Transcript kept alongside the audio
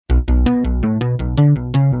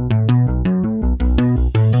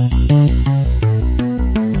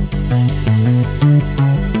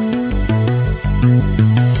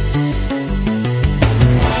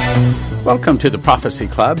Welcome to the Prophecy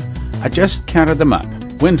Club. I just counted them up.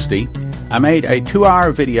 Wednesday, I made a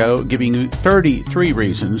 2-hour video giving you 33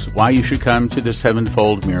 reasons why you should come to the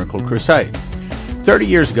Sevenfold Miracle Crusade. 30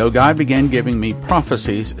 years ago, God began giving me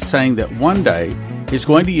prophecies saying that one day He's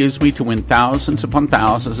going to use me to win thousands upon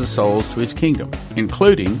thousands of souls to His kingdom,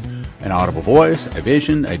 including an audible voice, a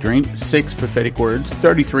vision, a dream, 6 prophetic words,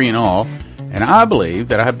 33 in all, and I believe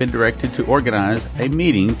that I have been directed to organize a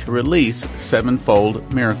meeting to release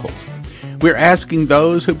sevenfold miracles. We're asking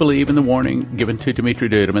those who believe in the warning given to Dimitri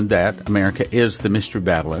Duduman that America is the Mystery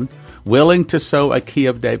Babylon, willing to sow a key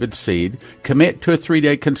of David's seed, commit to a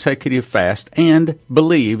 3-day consecutive fast, and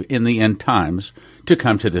believe in the end times to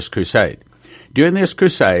come to this crusade. During this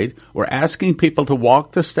crusade, we're asking people to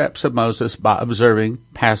walk the steps of Moses by observing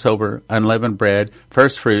Passover, unleavened bread,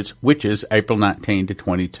 first fruits, which is April 19 to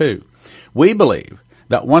 22. We believe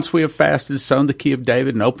that once we have fasted, sown the key of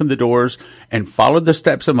David, and opened the doors, and followed the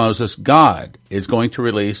steps of Moses, God is going to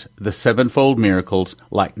release the sevenfold miracles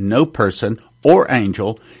like no person or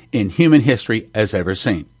angel in human history has ever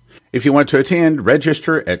seen. If you want to attend,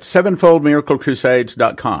 register at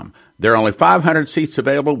sevenfoldmiraclecrusades.com. There are only 500 seats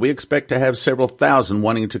available. We expect to have several thousand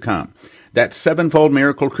wanting to come. That's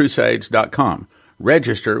sevenfoldmiraclecrusades.com.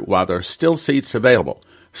 Register while there are still seats available.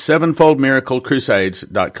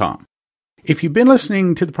 sevenfoldmiraclecrusades.com. If you've been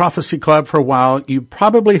listening to the Prophecy Club for a while, you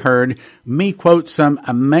probably heard me quote some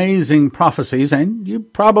amazing prophecies, and you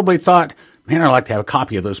probably thought, man, I'd like to have a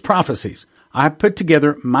copy of those prophecies. I put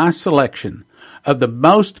together my selection of the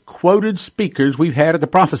most quoted speakers we've had at the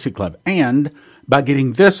Prophecy Club, and by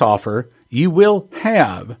getting this offer, you will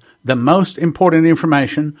have the most important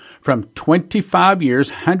information from 25 years,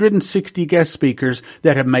 160 guest speakers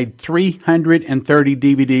that have made 330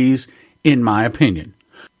 DVDs, in my opinion.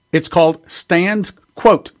 It's called Stan's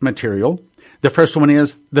Quote Material. The first one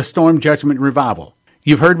is The Storm Judgment Revival.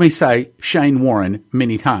 You've heard me say Shane Warren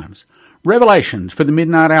many times. Revelations for the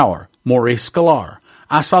Midnight Hour, Maurice Sklar.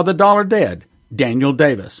 I Saw the Dollar Dead, Daniel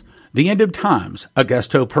Davis. The End of Times,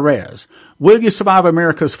 Augusto Perez. Will You Survive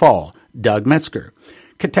America's Fall, Doug Metzger.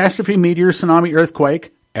 Catastrophe, Meteor, Tsunami,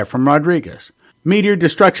 Earthquake, Ephraim Rodriguez. Meteor,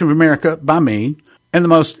 Destruction of America by me. And the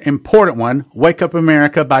most important one, Wake Up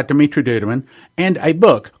America by Dimitri Duduman, and a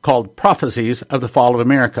book called Prophecies of the Fall of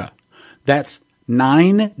America. That's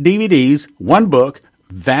 9 DVDs, 1 book,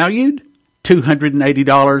 valued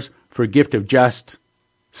 $280 for a gift of just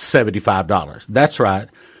 $75. That's right,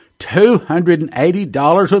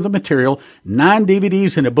 $280 worth of material, 9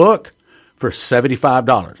 DVDs in a book for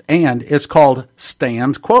 $75. And it's called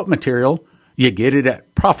Stan's Quote Material. You get it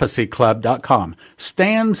at prophecyclub.com.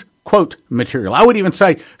 Stan's Quote Material. I would even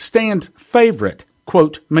say Stan's favorite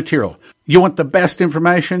quote material. You want the best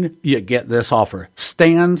information? You get this offer.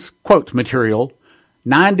 Stan's Quote Material,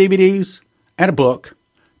 9 DVDs and a book,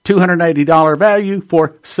 $280 value for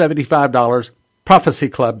 $75,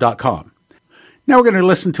 prophecyclub.com. Now we're going to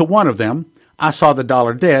listen to one of them, I Saw the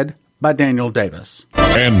Dollar Dead by Daniel Davis.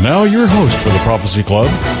 And now your host for the Prophecy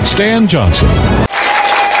Club, Stan Johnson.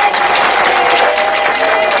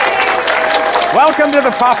 Welcome to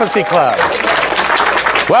the Prophecy Club.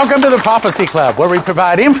 Welcome to the Prophecy Club, where we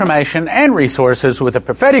provide information and resources with a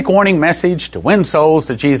prophetic warning message to win souls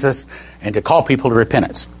to Jesus and to call people to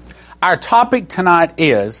repentance. Our topic tonight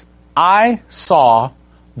is, I Saw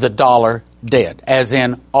the Dollar Dead, as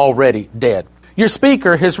in already dead. Your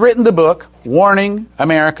speaker has written the book, Warning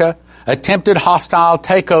America, Attempted Hostile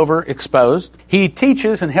Takeover Exposed. He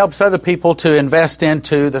teaches and helps other people to invest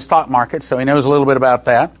into the stock market, so he knows a little bit about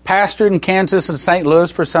that. Pastored in Kansas and St. Louis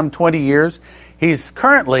for some 20 years. He's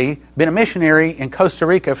currently been a missionary in Costa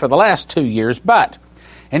Rica for the last 2 years, but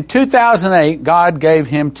in 2008, God gave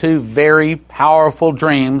him 2 very powerful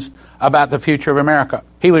dreams about the future of America.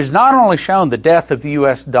 He was not only shown the death of the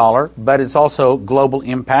U.S. dollar, but its also global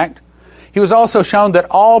impact. He was also shown that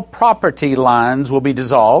all property lines will be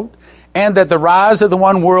dissolved, and that the rise of the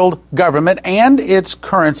one world government and its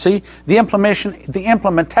currency, the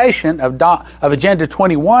implementation of Agenda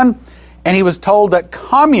 21, and he was told that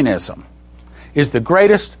communism is the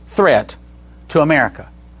greatest threat to America.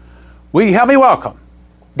 Will you help me welcome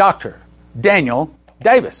Dr. Daniel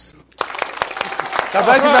Davis? God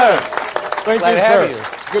bless you, brother. Thank Glad you, to sir. have you.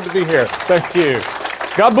 It's good to be here. Thank you.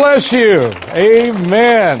 God bless you.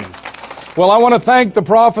 Amen. Well, I want to thank the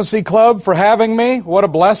Prophecy Club for having me. What a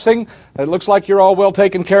blessing. It looks like you're all well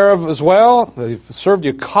taken care of as well. They've served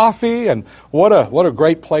you coffee, and what a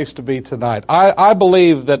great place to be tonight. I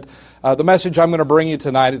believe that the message I'm going to bring you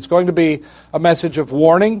tonight. It's going to be a message of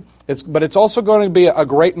warning, but it's also going to be a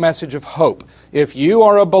great message of hope. If you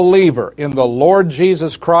are a believer in the Lord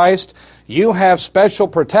Jesus Christ, you have special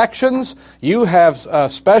protections, you have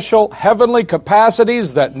special heavenly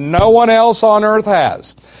capacities that no one else on earth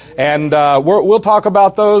has. And we'll talk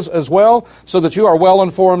about those as well, so that you are well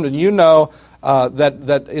informed and you know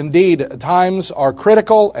that indeed times are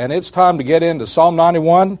critical, and it's time to get into Psalm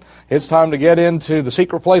 91. It's time to get into the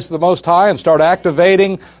secret place of the Most High and start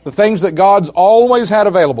activating the things that God's always had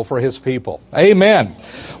available for His people. Amen.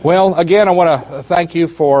 Well, again, I want to thank you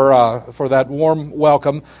for that warm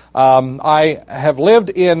welcome. I have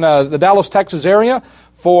lived in the Dallas, Texas area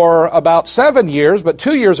for about 7 years, but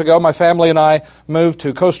 2 years ago, my family and I moved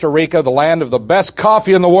to Costa Rica, the land of the best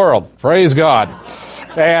coffee in the world. Praise God.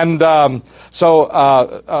 And but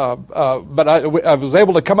I was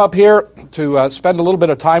able to come up here to spend a little bit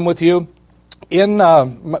of time with you.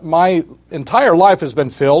 My entire life has been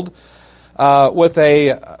filled with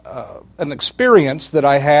an experience that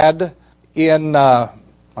I had in,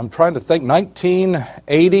 I'm trying to think,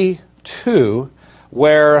 1982,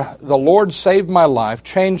 where the Lord saved my life,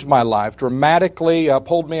 changed my life, dramatically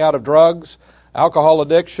pulled me out of drugs, alcohol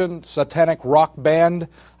addiction, satanic rock band.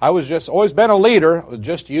 I was just always been a leader,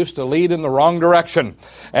 just used to lead in the wrong direction.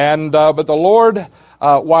 And but the Lord,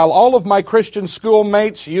 while all of my Christian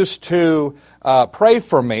schoolmates used to pray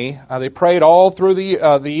for me, they prayed all through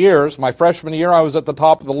the years. My freshman year, I was at the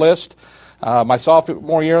top of the list. My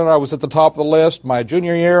sophomore year, I was at the top of the list. My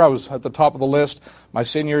junior year, I was at the top of the list. My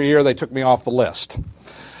senior year, they took me off the list.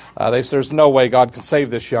 They said, there's no way God can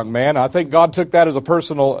save this young man. I think God took that as a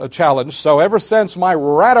personal challenge. So ever since my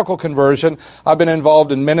radical conversion, I've been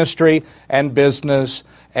involved in ministry and business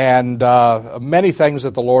and many things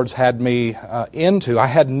that the Lord's had me into. I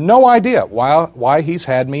had no idea why He's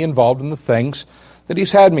had me involved in the things that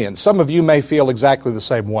He's had me in. Some of you may feel exactly the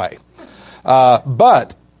same way.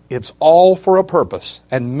 But it's all for a purpose.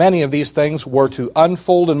 And many of these things were to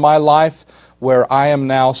unfold in my life where I am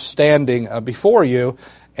now standing before you.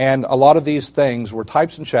 And a lot of these things were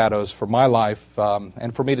types and shadows for my life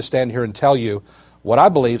and for me to stand here and tell you what I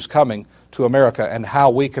believe is coming to America and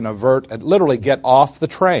how we can avert and literally get off the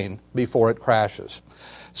train before it crashes.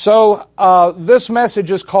 So this message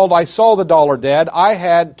is called I Saw the Dollar Dead. I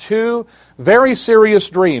had two very serious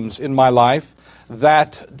dreams in my life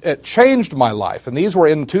that it changed my life. And these were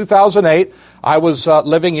in 2008. I was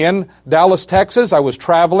living in Dallas, Texas. I was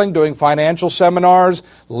traveling, doing financial seminars,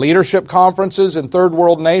 leadership conferences in third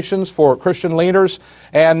world nations for Christian leaders,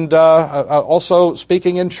 and also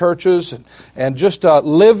speaking in churches and just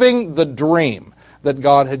living the dream that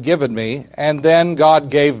God had given me. And then God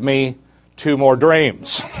gave me two more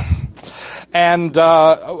dreams. And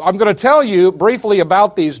I'm going to tell you briefly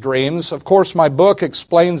about these dreams. Of course, my book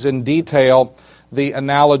explains in detail the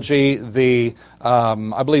analogy,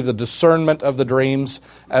 I believe the discernment of the dreams,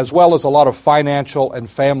 as well as a lot of financial and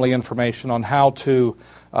family information on how to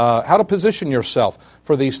position yourself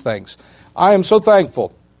for these things. I am so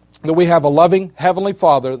thankful that we have a loving Heavenly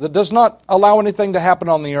Father that does not allow anything to happen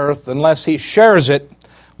on the earth unless He shares it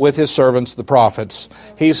with His servants, the prophets.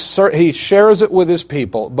 He shares it with His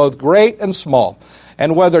people, both great and small.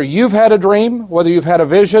 And whether you've had a dream, whether you've had a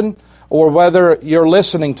vision, or whether you're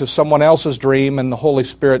listening to someone else's dream and the Holy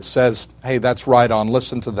Spirit says, hey, that's right on,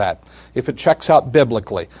 listen to that. If it checks out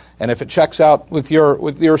biblically, and if it checks out with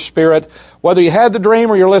your spirit, whether you had the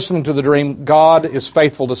dream or you're listening to the dream, God is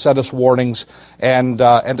faithful to send us warnings and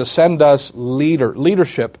to send us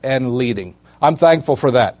leadership and leading. I'm thankful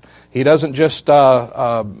for that. He doesn't just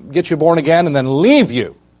get you born again and then leave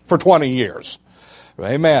you for 20 years.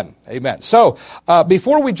 Amen. Amen. So,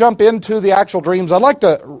 before we jump into the actual dreams, I'd like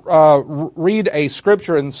to read a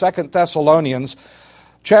scripture in 2 Thessalonians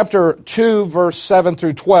chapter 2, verse 7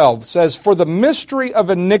 through 12. It says, "For the mystery of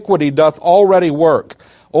iniquity doth already work.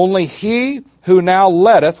 Only he who now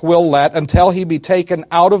letteth will let until he be taken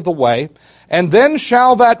out of the way. And then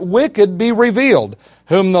shall that wicked be revealed,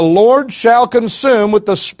 whom the Lord shall consume with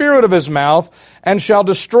the spirit of His mouth, and shall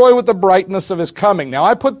destroy with the brightness of His coming." Now,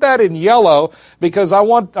 I put that in yellow because I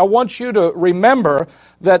want you to remember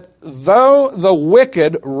that though the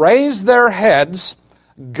wicked raise their heads,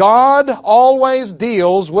 God always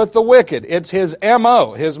deals with the wicked. It's His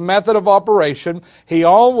MO, His method of operation. He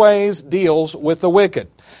always deals with the wicked.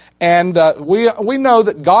 And we know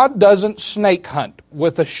that God doesn't snake hunt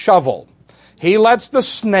with a shovel. He lets the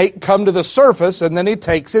snake come to the surface and then He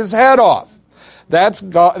takes his head off. That's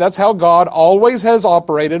how God always has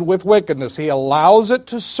operated with wickedness. He allows it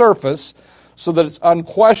to surface so that it's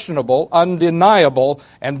unquestionable, undeniable,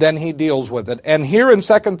 and then he deals with it. And here in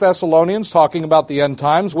 2 Thessalonians, talking about the end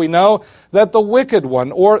times, we know that the wicked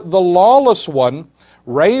one, or the lawless one,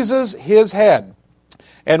 raises his head.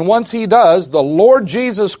 And once he does, the Lord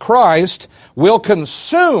Jesus Christ will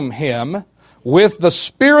consume him with the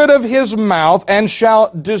spirit of his mouth and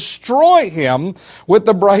shall destroy him with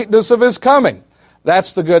the brightness of his coming.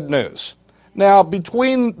 That's the good news. Now,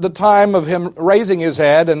 between the time of him raising his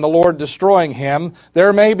head and the Lord destroying him,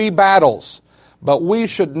 there may be battles, but we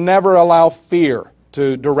should never allow fear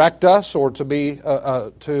to direct us or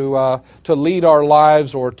to lead our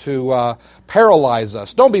lives or to paralyze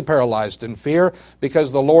us. Don't be paralyzed in fear,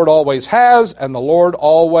 because the Lord always has and the Lord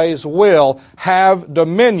always will have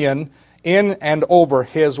dominion in and over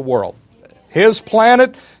his world. His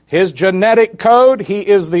planet, his genetic code, he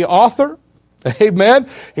is the author. Amen.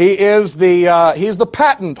 He's the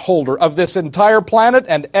patent holder of this entire planet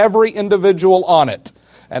and every individual on it.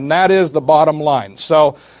 And that is the bottom line.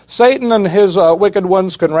 So Satan and his wicked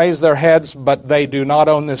ones can raise their heads, but they do not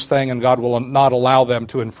own this thing, and God will not allow them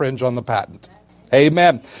to infringe on the patent.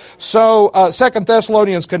 Amen. So 2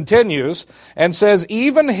 Thessalonians continues and says,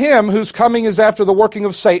 even him whose coming is after the working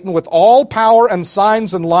of Satan with all power and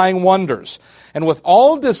signs and lying wonders, and with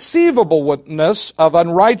all deceivableness of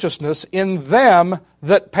unrighteousness in them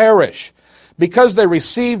that perish, because they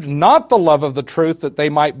received not the love of the truth that they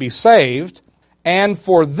might be saved. And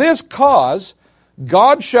for this cause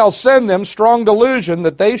God shall send them strong delusion,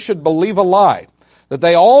 that they should believe a lie, that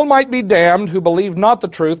they all might be damned who believed not the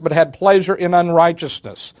truth, but had pleasure in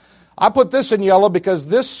unrighteousness. I put this in yellow because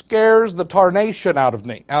this scares the tarnation out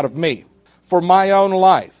of me for my own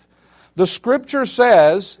life. The Scripture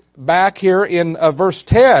says, back here in verse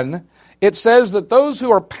 10, it says that those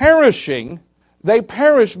who are perishing, they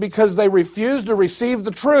perish because they refuse to receive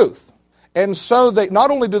the truth. And so they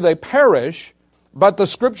not only do they perish, but the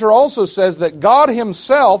Scripture also says that God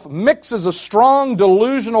himself mixes a strong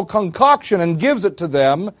delusional concoction and gives it to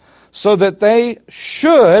them so that they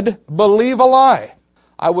should believe a lie.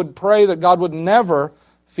 I would pray that God would never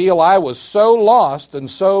feel I was so lost and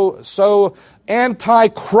so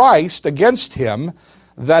anti-Christ against him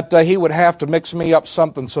that he would have to mix me up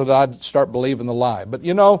something so that I'd start believing the lie. But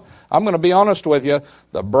you know, I'm going to be honest with you,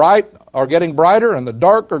 the bright are getting brighter and the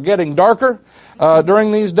dark are getting darker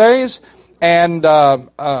during these days. And when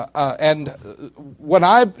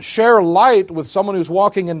I share light with someone who's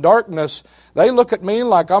walking in darkness, they look at me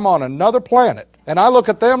like I'm on another planet. And I look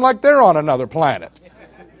at them like they're on another planet.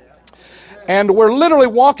 And we're literally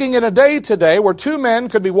walking in a day today where two men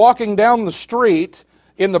could be walking down the street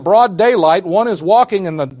in the broad daylight. One is walking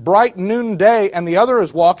in the bright noonday and the other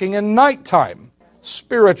is walking in nighttime,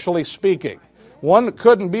 spiritually speaking. One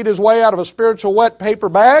couldn't beat his way out of a spiritual wet paper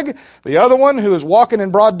bag. The other one who is walking in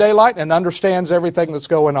broad daylight and understands everything that's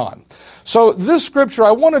going on. So this scripture,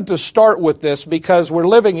 I wanted to start with this because we're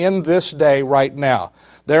living in this day right now.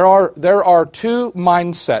 There are two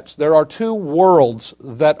mindsets. There are two worlds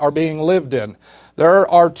that are being lived in. There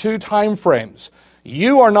are two time frames.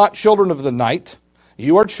 You are not children of the night.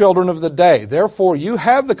 You are children of the day. Therefore, you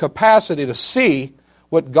have the capacity to see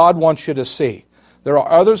what God wants you to see. There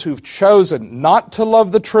are others who've chosen not to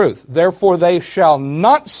love the truth. Therefore, they shall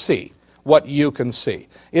not see what you can see.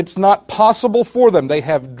 It's not possible for them. They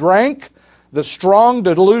have drank the strong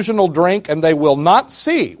delusional drink, and they will not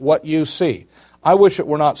see what you see. I wish it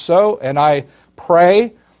were not so, and I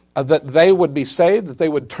pray that they would be saved, that they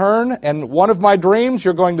would turn. And one of my dreams,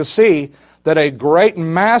 you're going to see that a great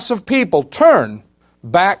mass of people turn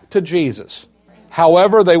back to Jesus.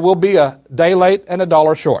 However, they will be a day late and a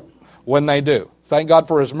dollar short when they do. Thank God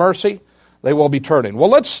for His mercy. They will be turning. Well,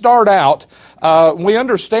 let's start out. We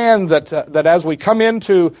understand that as we come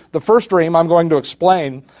into the first dream, I'm going to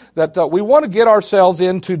explain that we want to get ourselves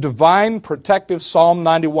into divine protective Psalm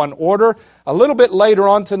 91 order. A little bit later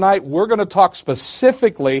on tonight, we're going to talk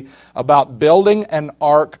specifically about building an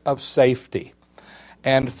ark of safety.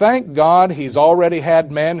 And thank God He's already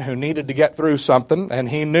had men who needed to get through something, and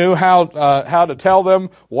He knew how to tell them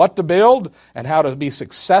what to build and how to be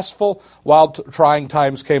successful while trying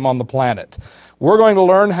times came on the planet. We're going to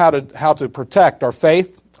learn how to protect our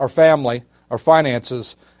faith, our family, our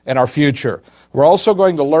finances, and our future. We're also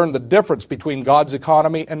going to learn the difference between God's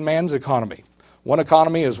economy and man's economy. One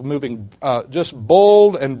economy is moving just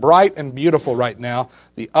bold and bright and beautiful right now.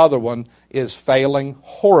 The other one is failing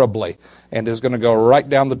horribly and is going to go right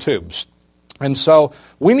down the tubes. And so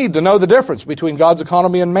we need to know the difference between God's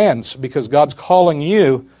economy and man's, because God's calling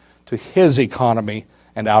you to His economy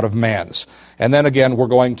and out of man's. And then again, we're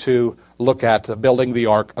going to look at building the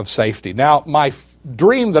ark of safety. Now, my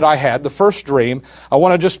dream that I had, the first dream, I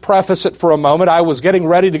want to just preface it for a moment. I was getting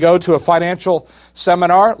ready to go to a financial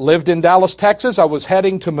seminar, lived in Dallas, Texas. I was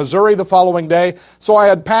heading to Missouri the following day. So I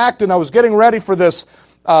had packed and I was getting ready for this,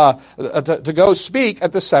 to go speak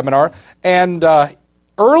at this seminar. And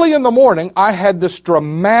early in the morning, I had this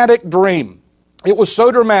dramatic dream. It was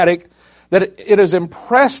so dramatic that it is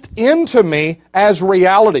impressed into me as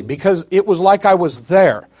reality because it was like I was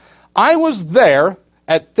there. I was there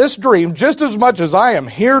at this dream just as much as I am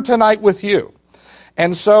here tonight with you.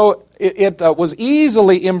 And so it was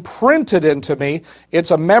easily imprinted into me.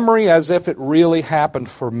 It's a memory as if it really happened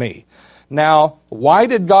for me. Now, why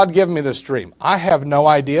did God give me this dream? I have no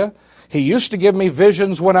idea. He used to give me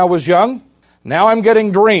visions when I was young. Now I'm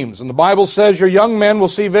getting dreams. And the Bible says your young men will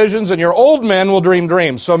see visions and your old men will dream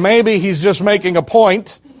dreams. So maybe he's just making a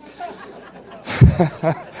point.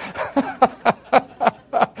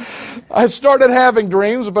 I've started having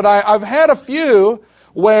dreams, but I've had a few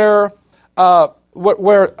where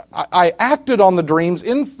I acted on the dreams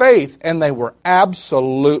in faith, and they were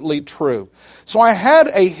absolutely true. So I had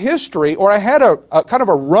a history, or I had a kind of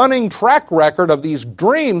a running track record of these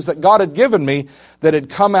dreams that God had given me that had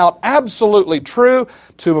come out absolutely true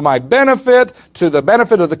to my benefit, to the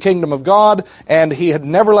benefit of the kingdom of God, and He had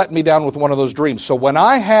never let me down with one of those dreams. So when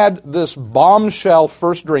I had this bombshell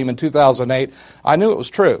first dream in 2008, I knew it was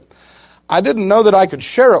true. I didn't know that I could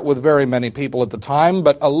share it with very many people at the time,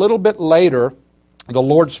 but a little bit later, the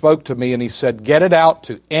Lord spoke to me and He said, get it out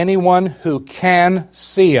to anyone who can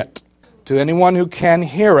see it, to anyone who can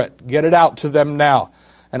hear it. Get it out to them now.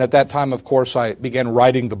 And at that time, of course, I began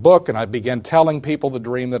writing the book and I began telling people the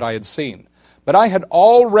dream that I had seen. But I had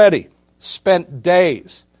already spent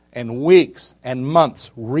days and weeks and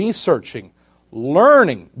months researching,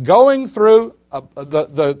 learning, going through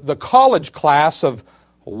the college class of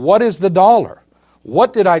what is the dollar?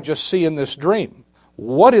 What did I just see in this dream?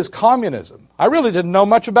 What is communism? I really didn't know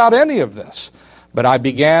much about any of this. But I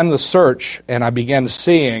began the search and I began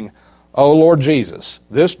seeing, oh Lord Jesus,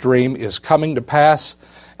 this dream is coming to pass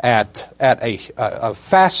at a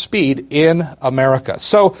fast speed in America.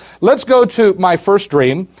 So let's go to my first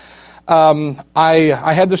dream.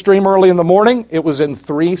 I had this dream early in the morning. It was in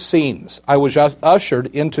 3 scenes. I was just ushered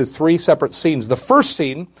into 3 separate scenes. The first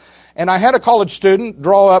scene, and I had a college student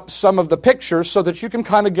draw up some of the pictures so that you can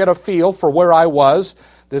kind of get a feel for where I was.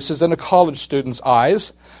 This is in a college student's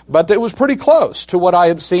eyes, but it was pretty close to what I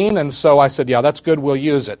had seen, and so I said, yeah, that's good, we'll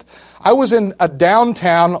use it. I was in a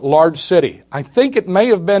downtown large city. I think it may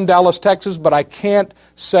have been Dallas, Texas, but I can't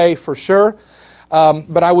say for sure.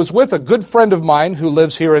 But I was with a good friend of mine who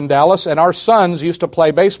lives here in Dallas, and our sons used to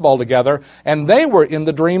play baseball together, and they were in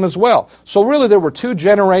the dream as well. So really there were 2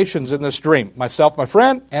 generations in this dream, myself, my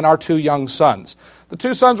friend, and our 2 young sons. The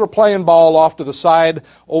 2 sons were playing ball off to the side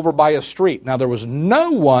over by a street. Now there was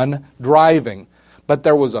no one driving, but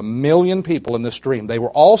there was 1 million people in this dream. They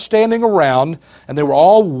were all standing around, and they were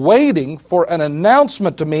all waiting for an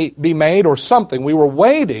announcement to be made or something. We were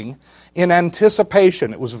waiting in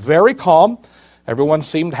anticipation. It was very calm. Everyone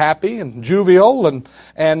seemed happy and jovial,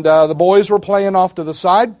 and the boys were playing off to the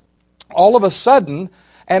side. All of a sudden,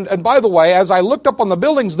 and by the way, as I looked up on the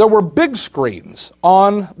buildings, there were big screens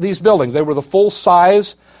on these buildings. They were the full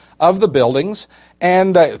size of the buildings,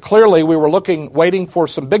 and clearly we were waiting for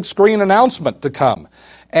some big screen announcement to come.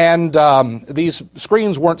 And these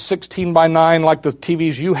screens weren't 16 by 9 like the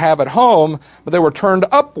TVs you have at home, but they were turned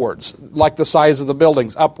upwards, like the size of the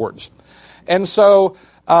buildings, upwards. And so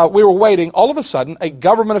we were waiting. All of a sudden, a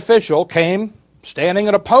government official came standing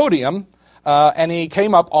at a podium, and he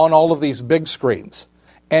came up on all of these big screens.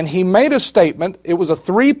 And he made a statement. It was a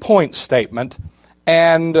 3-point statement,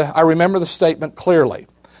 and I remember the statement clearly.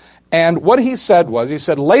 And what he said was, he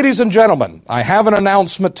said, ladies and gentlemen, I have an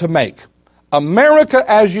announcement to make. America,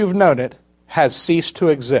 as you've known it, has ceased to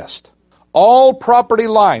exist. All property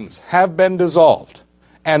lines have been dissolved,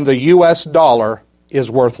 and the U.S. dollar is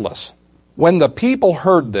worthless. When the people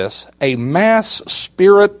heard this, a mass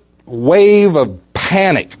spirit wave of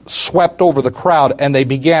panic swept over the crowd, and they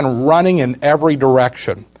began running in every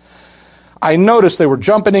direction. I noticed they were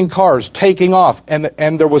jumping in cars, taking off,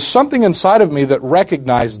 and there was something inside of me that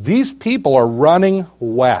recognized these people are running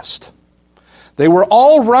west. They were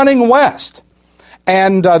all running west,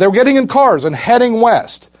 and they were getting in cars and heading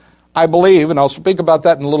west. I believe, and I'll speak about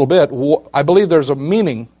that in a little bit, I believe there's a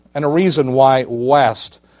meaning and a reason why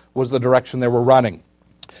west was the direction they were running.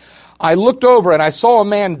 I looked over and I saw a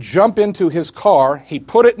man jump into his car. He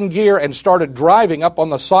put it in gear and started driving up on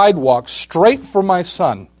the sidewalk straight for my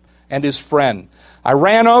son and his friend. I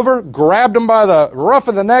ran over, grabbed him by the ruff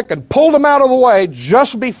of the neck, and pulled him out of the way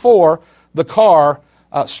just before the car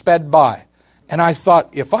sped by. And I thought,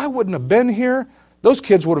 if I wouldn't have been here, those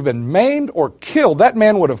kids would have been maimed or killed. That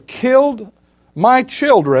man would have killed my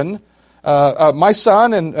children, my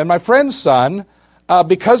son and my friend's son,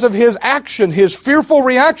 because of his action, his fearful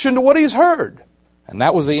reaction to what he's heard. And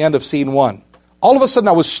that was the end of scene one. All of a sudden,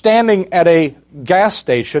 I was standing at a gas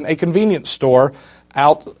station, a convenience store,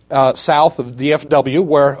 out south of DFW,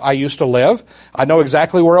 where I used to live. I know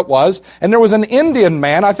exactly where it was. And there was an Indian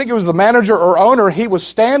man, I think it was the manager or owner, he was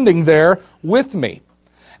standing there with me.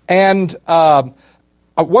 And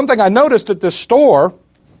one thing I noticed at this store,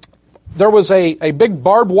 there was a big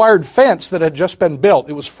barbed wired fence that had just been built.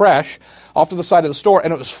 It was fresh off to the side of the store,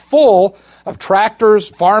 and it was full of tractors,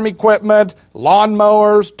 farm equipment,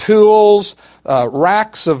 lawnmowers, tools,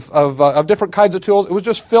 racks of different kinds of tools. It was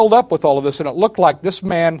just filled up with all of this, and it looked like this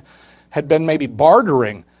man had been maybe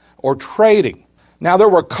bartering or trading. Now, there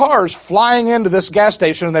were cars flying into this gas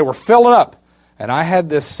station, and they were filling up, and I had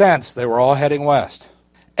this sense they were all heading west.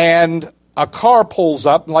 And a car pulls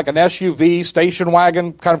up, like an SUV, station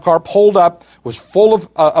wagon kind of car, pulled up, was full of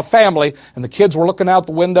a family, and the kids were looking out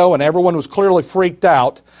the window, and everyone was clearly freaked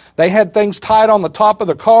out. They had things tied on the top of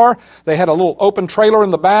the car. They had a little open trailer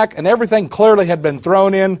in the back, and everything clearly had been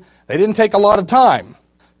thrown in. They didn't take a lot of time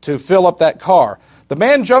to fill up that car. The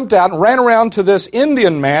man jumped out and ran around to this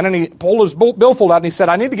Indian man, and he pulled his billfold out, and he said,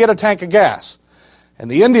 "I need to get a tank of gas." And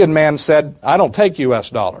the Indian man said, "I don't take U.S.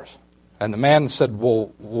 dollars. And the man said,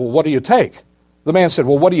 well, what do you take? The man said,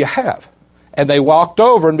 well, what do you have? And they walked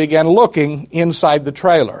over and began looking inside the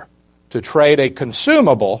trailer to trade a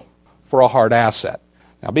consumable for a hard asset.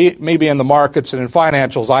 Now, me being in the markets and in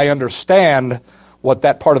financials, I understand what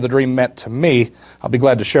that part of the dream meant to me. I'll be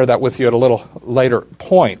glad to share that with you at a little later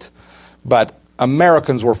point. But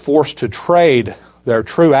Americans were forced to trade their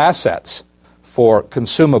true assets for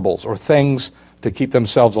consumables or things to keep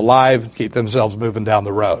themselves alive, keep themselves moving down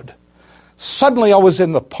the road. Suddenly, I was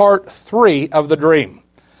in the part 3 of the dream.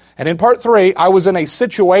 And in part 3, I was in a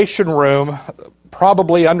situation room,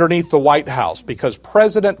 probably underneath the White House, because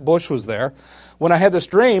President Bush was there. When I had this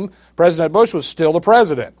dream, President Bush was still the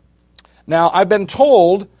president. Now, I've been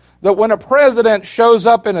told that when a president shows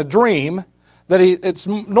up in a dream, that it's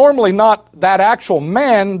normally not that actual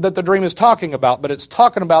man that the dream is talking about, but it's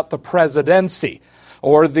talking about the presidency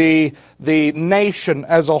or the nation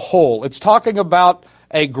as a whole. It's talking about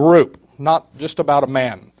a group, not just about a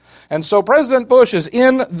man. And so President Bush is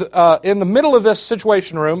in the middle of this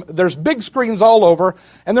situation room. There's big screens all over,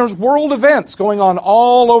 and there's world events going on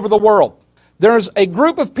all over the world. There's a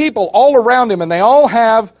group of people all around him, and they all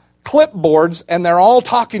have clipboards, and they're all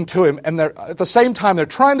talking to him, and they're at the same time they're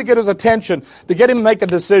trying to get his attention to get him to make a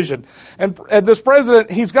decision. And this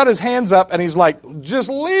president, he's got his hands up, and he's like, just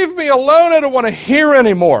leave me alone, I don't want to hear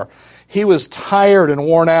anymore. He was tired and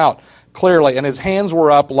worn out, clearly, and his hands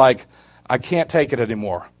were up like, I can't take it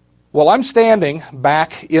anymore. Well, I'm standing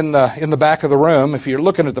back in the back of the room. If you're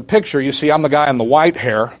looking at the picture, you see I'm the guy in the white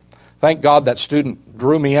hair. Thank God that student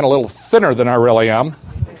drew me in a little thinner than I really am.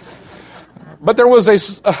 But there was a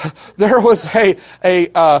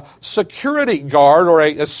security guard or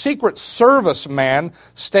a Secret Service man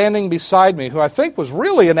standing beside me who I think was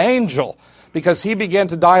really an angel, because he began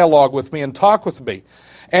to dialogue with me and talk with me.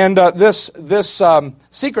 And this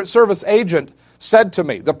Secret Service agent said to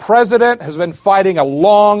me, the president has been fighting a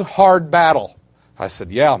long, hard battle. I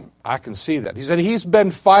said, yeah, I can see that. He said, he's been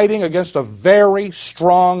fighting against a very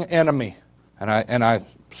strong enemy. And I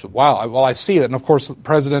said, wow, well, I see that. And of course,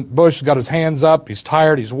 President Bush got his hands up. He's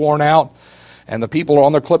tired. He's worn out. And the people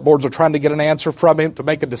on their clipboards are trying to get an answer from him to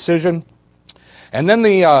make a decision. And then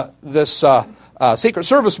this Secret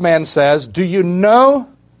Service man says, do you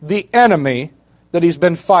know the enemy that he's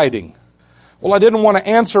been fighting? Well, I didn't want to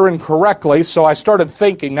answer incorrectly, so I started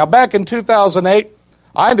thinking. Now, back in 2008,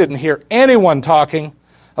 I didn't hear anyone talking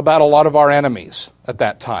about a lot of our enemies at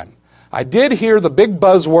that time. I did hear the big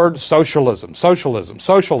buzzword socialism, socialism,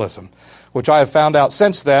 socialism, which I have found out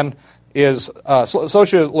since then is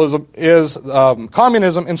socialism is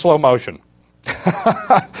communism in slow motion.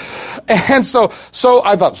 And so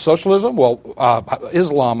I thought, socialism? Well,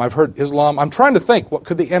 Islam, I've heard Islam. I'm trying to think, what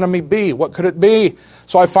could the enemy be? What could it be?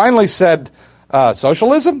 So I finally said,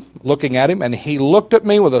 socialism? Looking at him, and he looked at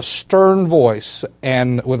me with a stern voice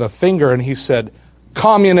and with a finger, and he said,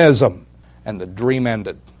 communism. And the dream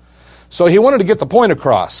ended. So he wanted to get the point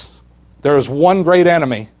across. There is one great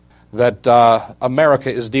enemy that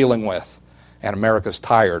America is dealing with, and America's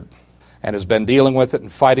tired and has been dealing with it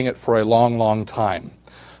and fighting it for a long, long time.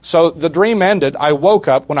 So the dream ended. I woke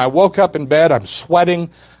up. When I woke up in bed, I'm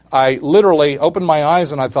sweating. I literally opened my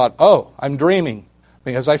eyes and I thought, oh, I'm dreaming.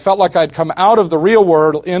 because I felt like I'd come out of the real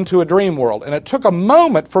world into a dream world. And it took a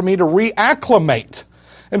moment for me to reacclimate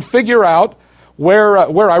and figure out where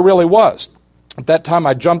I really was. At that time,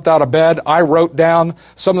 I jumped out of bed. I wrote down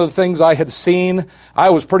some of the things I had seen. I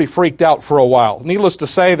was pretty freaked out for a while. Needless to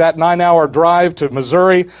say, that 9-hour drive to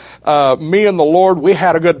Missouri, me and the Lord, we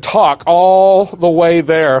had a good talk all the way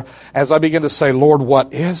there as I began to say, Lord,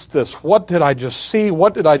 what is this? What did I just see?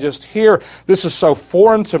 What did I just hear? This is so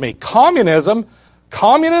foreign to me. Communism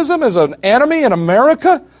is an enemy in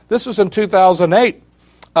America? This was in 2008.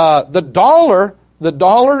 The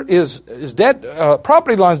dollar is dead.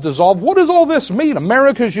 Property lines dissolved. What does all this mean?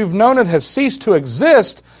 America, as you've known it, has ceased to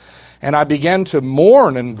exist. And I began to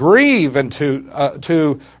mourn and grieve and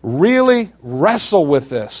to really wrestle with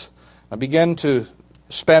this. I began to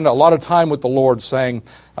spend a lot of time with the Lord saying,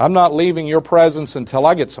 I'm not leaving your presence until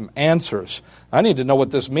I get some answers. I need to know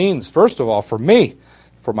what this means, first of all, for me,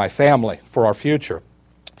 for my family, for our future.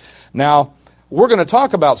 Now, we're going to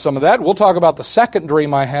talk about some of that. We'll talk about the second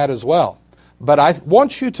dream I had as well. But I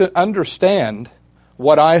want you to understand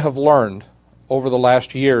what I have learned over the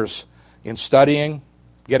last years in studying,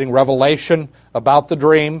 getting revelation about the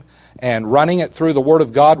dream, and running it through the Word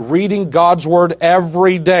of God, reading God's Word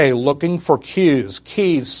every day, looking for cues,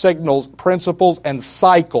 keys, signals, principles, and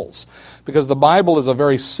cycles. Because the Bible is a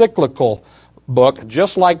very cyclical book,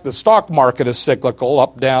 just like the stock market is cyclical,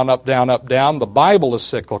 up, down, up, down, up, down. The Bible is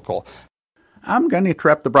cyclical. I'm going to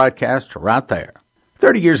interrupt the broadcast right there.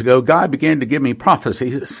 30 years ago, God began to give me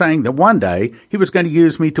prophecies saying that one day He was going to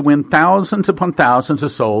use me to win thousands upon thousands of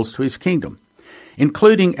souls to His kingdom.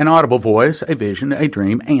 Including an audible voice, a vision, a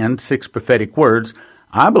dream, and 6 prophetic words,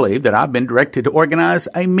 I believe that I've been directed to organize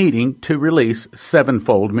a meeting to release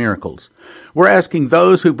 7-fold miracles. We're asking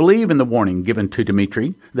those who believe in the warning given to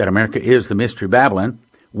Dimitri that America is the mystery Babylon,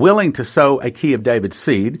 willing to sow a key of David's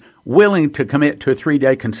seed, willing to commit to a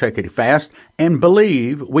 3-day consecutive fast, and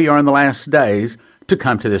believe we are in the last days to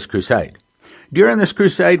come to this crusade. During this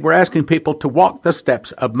crusade, we're asking people to walk the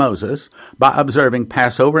steps of Moses by observing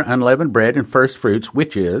Passover, unleavened bread, and first fruits,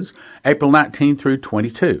 which is April 19 through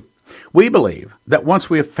 22. We believe that once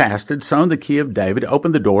we have fasted, sown the key of David,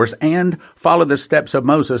 opened the doors, and followed the steps of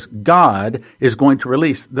Moses, God is going to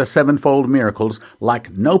release the 7-fold miracles like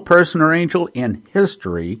no person or angel in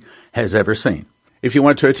history has ever seen. If you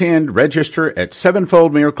want to attend, register at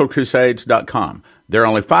 7foldmiraclecrusades.com. There are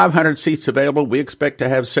only 500 seats available. We expect to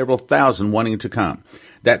have several thousand wanting to come.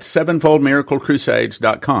 That's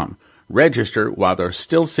 7foldmiraclecrusades.com. Register while there are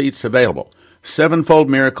still seats available.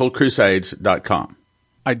 7foldmiraclecrusades.com.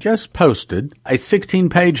 I just posted a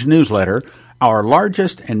 16-page newsletter, our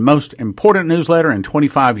largest and most important newsletter in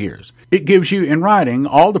 25 years. It gives you in writing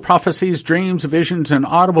all the prophecies, dreams, visions, and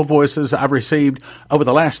audible voices I've received over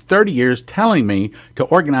the last 30 years telling me to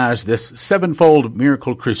organize this 7-fold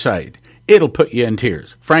miracle crusade. It'll put you in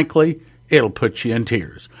tears. Frankly, it'll put you in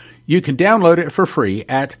tears. You can download it for free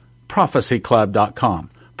at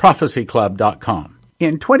prophecyclub.com. prophecyclub.com.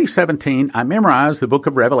 In 2017, I memorized the book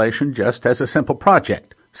of Revelation just as a simple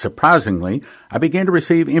project. Surprisingly, I began to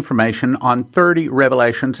receive information on 30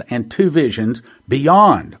 revelations and 2 visions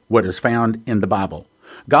beyond what is found in the Bible.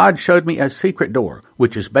 God showed me a secret door,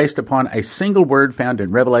 which is based upon a single word found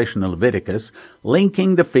in Revelation and Leviticus,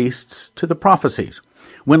 linking the feasts to the prophecies.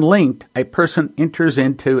 When linked, a person enters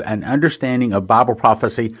into an understanding of Bible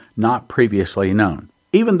prophecy not previously known.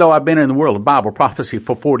 Even though I've been in the world of Bible prophecy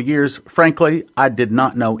for 40 years, frankly, I did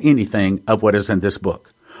not know anything of what is in this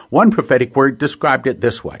book. One prophetic word described it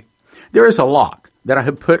this way: there is a lock that I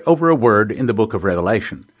have put over a word in the book of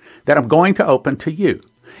Revelation that I'm going to open to you.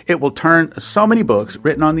 It will turn so many books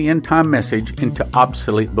written on the end-time message into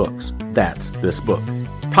obsolete books. That's this book.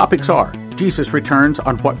 Topics are: Jesus returns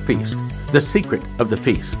on what feast? The secret of the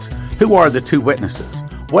feasts. Who are the 2 witnesses?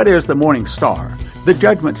 What is the morning star? The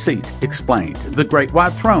judgment seat explained. The great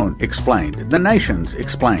white throne explained. The nations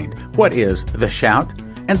explained. What is the shout?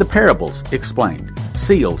 And the parables explained.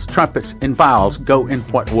 Seals, trumpets, and vials go in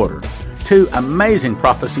what order? 2 amazing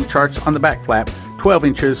prophecy charts on the back flap, 12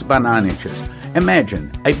 inches by 9 inches. Imagine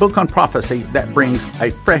a book on prophecy that brings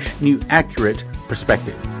a fresh, new, accurate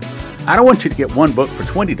perspective. I don't want you to get 1 book for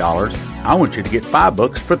 $20. I want you to get 5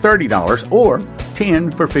 books for $30 or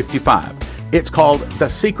 10 for $55. It's called The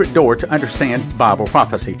Secret Door to Understand Bible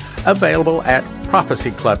Prophecy, available at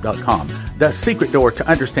prophecyclub.com. The Secret Door to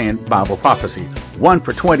Understand Bible Prophecy. 1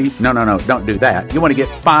 for $20. No, don't do that. You want to get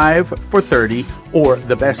 5 for $30 or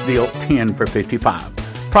the best deal, 10 for $55.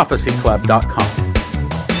 prophecyclub.com.